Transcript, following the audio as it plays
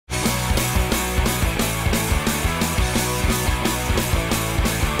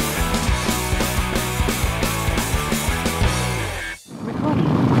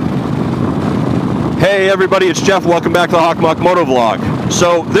Hey everybody, it's Jeff. Welcome back to the Hawkmock Moto Vlog.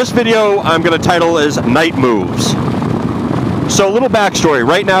 So this video I'm going to title is Night Moves. So a little backstory.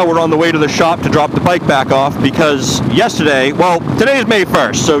 Right now we're on the way to the shop to drop the bike back off because yesterday, well today is May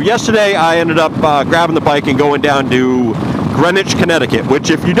 1st, so yesterday I ended up grabbing the bike and going down to Greenwich, Connecticut, which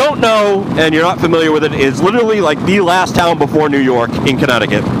if you don't know and you're not familiar with it, is literally like the last town before New York in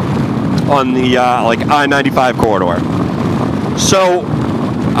Connecticut on the like I-95 corridor. So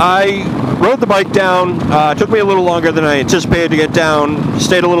I rode the bike down. It took me a little longer than I anticipated to get down.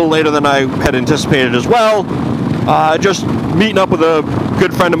 Stayed a little later than I had anticipated as well. Just meeting up with a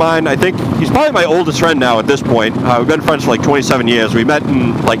good friend of mine. I think he's probably my oldest friend now at this point. We've been friends for like 27 years. We met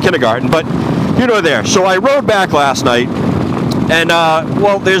in like kindergarten, but you know there. So I rode back last night, and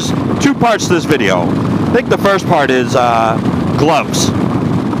well, there's two parts to this video. I think the first part is gloves.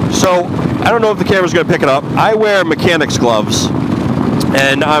 So I don't know if the camera's going to pick it up. I wear mechanics gloves.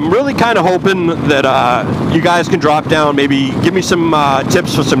 And I'm really kind of hoping that you guys can drop down, maybe give me some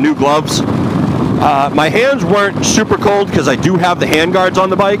tips for some new gloves. My hands weren't super cold because I do have the hand guards on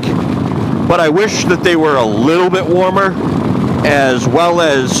the bike, but I wish that they were a little bit warmer, as well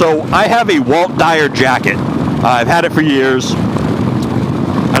as, so I have a Walt Dyer jacket. I've had it for years,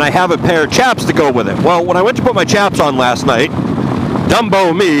 and I have a pair of chaps to go with it. Well, when I went to put my chaps on last night,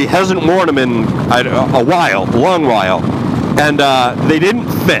 Dumbo me hasn't worn them in a while, a long while. And they didn't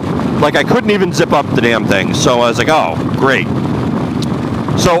fit. Like, I couldn't even zip up the damn thing. So I was like, oh, great.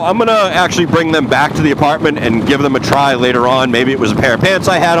 So I'm going to actually bring them back to the apartment and give them a try later on. Maybe it was a pair of pants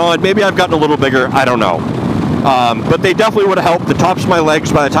I had on. Maybe I've gotten a little bigger. I don't know. But they definitely would have helped. The tops of my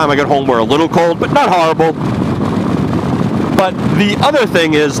legs by the time I got home were a little cold, but not horrible. But the other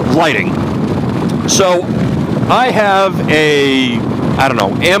thing is lighting. So I have a, I don't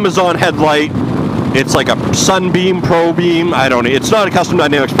know, Amazon headlight. It's like a Sunbeam Pro Beam. I don't know. It's not a Custom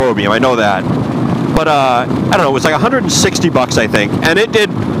Dynamics Pro Beam. I know that. But I don't know. It was like 160 bucks, I think, and it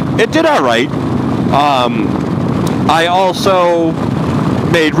did all right. I also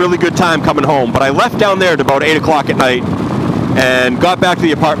made really good time coming home, but I left down there at about 8 o'clock at night and got back to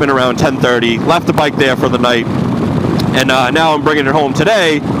the apartment around 10:30. Left the bike there for the night, and now I'm bringing it home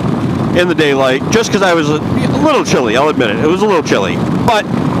today in the daylight, just because I was a little chilly. I'll admit it. It was a little chilly, but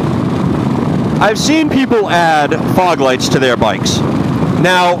I've seen people add fog lights to their bikes.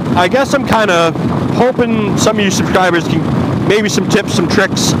 Now, I guess I'm kind of hoping some of you subscribers can, maybe some tips, some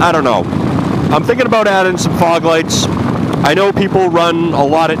tricks, I don't know. I'm thinking about adding some fog lights. I know people run a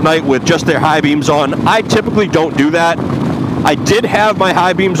lot at night with just their high beams on. I typically don't do that. I did have my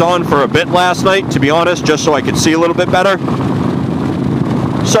high beams on for a bit last night, to be honest, just so I could see a little bit better.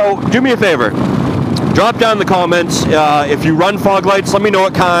 So, do me a favor. Drop down in the comments if you run fog lights. Let me know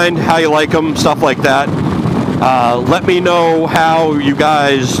what kind, how you like them, stuff like that. Let me know how you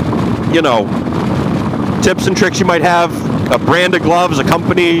guys, you know, tips and tricks you might have, a brand of gloves, a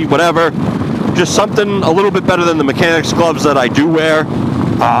company, whatever. Just something a little bit better than the mechanics gloves that I do wear.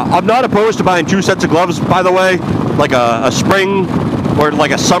 I'm not opposed to buying two sets of gloves, by the way, like a spring or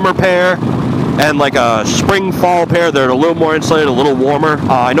like a summer pair and like a spring fall pair that are a little more insulated, a little warmer.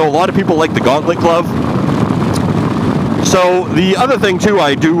 I know a lot of people like the Gauntlet glove. So the other thing too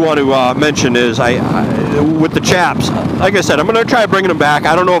I do want to mention is with the chaps, like I said, I'm going to try bringing them back.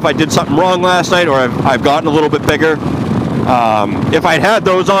 I don't know if I did something wrong last night or I've gotten a little bit bigger. If I'd had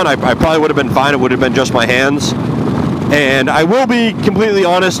those on, I probably would have been fine. It would have been just my hands. And I will be completely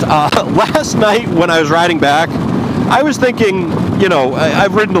honest, last night when I was riding back, I was thinking, you know,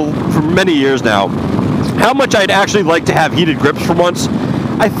 I've ridden for many years now, how much I'd actually like to have heated grips for once.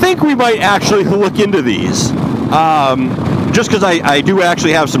 I think we might actually look into these. Just because I do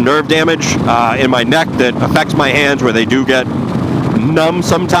actually have some nerve damage in my neck that affects my hands where they do get numb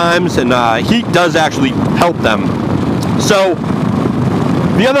sometimes, and heat does actually help them. So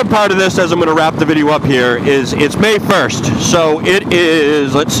the other part of this, as I'm going to wrap the video up here, is it's May 1st. So it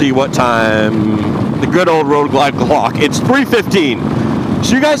is, let's see what time, the good old Road Glide clock. It's 3:15.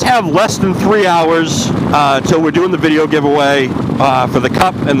 So you guys have less than 3 hours till we're doing the video giveaway for the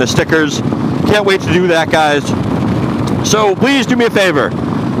cup and the stickers. Can't wait to do that, guys. So please do me a favor,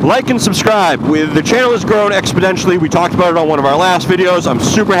 like and subscribe. The channel has grown exponentially. We talked about it on one of our last videos. I'm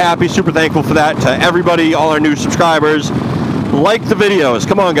super happy, super thankful for that. To everybody, all our new subscribers, like the videos.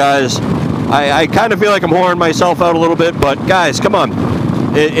 Come on, guys. I kind of feel like I'm whoring myself out a little bit, but guys, come on.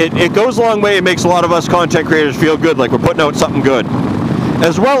 It goes a long way. It makes a lot of us content creators feel good, like we're putting out something good.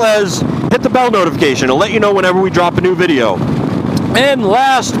 As well as hit the bell notification. It'll let you know whenever we drop a new video. And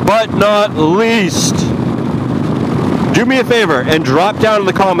last but not least, do me a favor and drop down in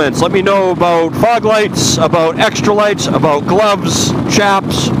the comments. Let me know about fog lights, about extra lights, about gloves,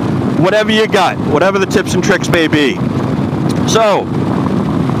 chaps, whatever you got, whatever the tips and tricks may be. So,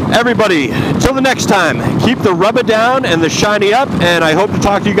 everybody, till the next time, keep the rubber down and the shiny up, and I hope to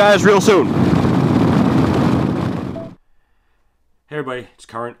talk to you guys real soon. Hey everybody, it's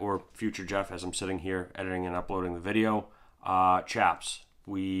current or future Jeff as I'm sitting here editing and uploading the video. Chaps,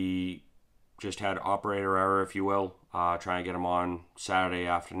 we just had operator error, if you will. Trying to get them on Saturday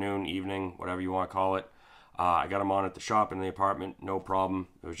afternoon, evening, whatever you want to call it. I got them on at the shop in the apartment, no problem.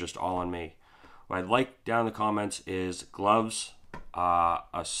 It was just all on me. What I'd like down in the comments is gloves, a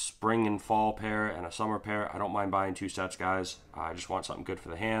spring and fall pair, and a summer pair. I don't mind buying 2 sets, guys. I just want something good for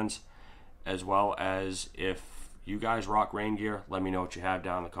the hands. As well as if you guys rock rain gear, let me know what you have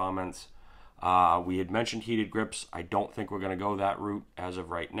down in the comments. We had mentioned heated grips. I don't think we're going to go that route as of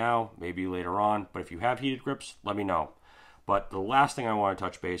right now, maybe later on. But if you have heated grips, let me know. But the last thing I want to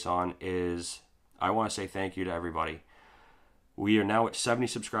touch base on is I want to say thank you to everybody. We are now at 70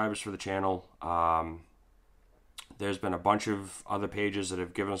 subscribers for the channel. There's been a bunch of other pages that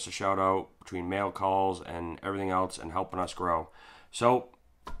have given us a shout out between mail calls and everything else and helping us grow. So,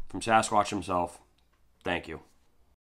 from Sasquatch himself, thank you.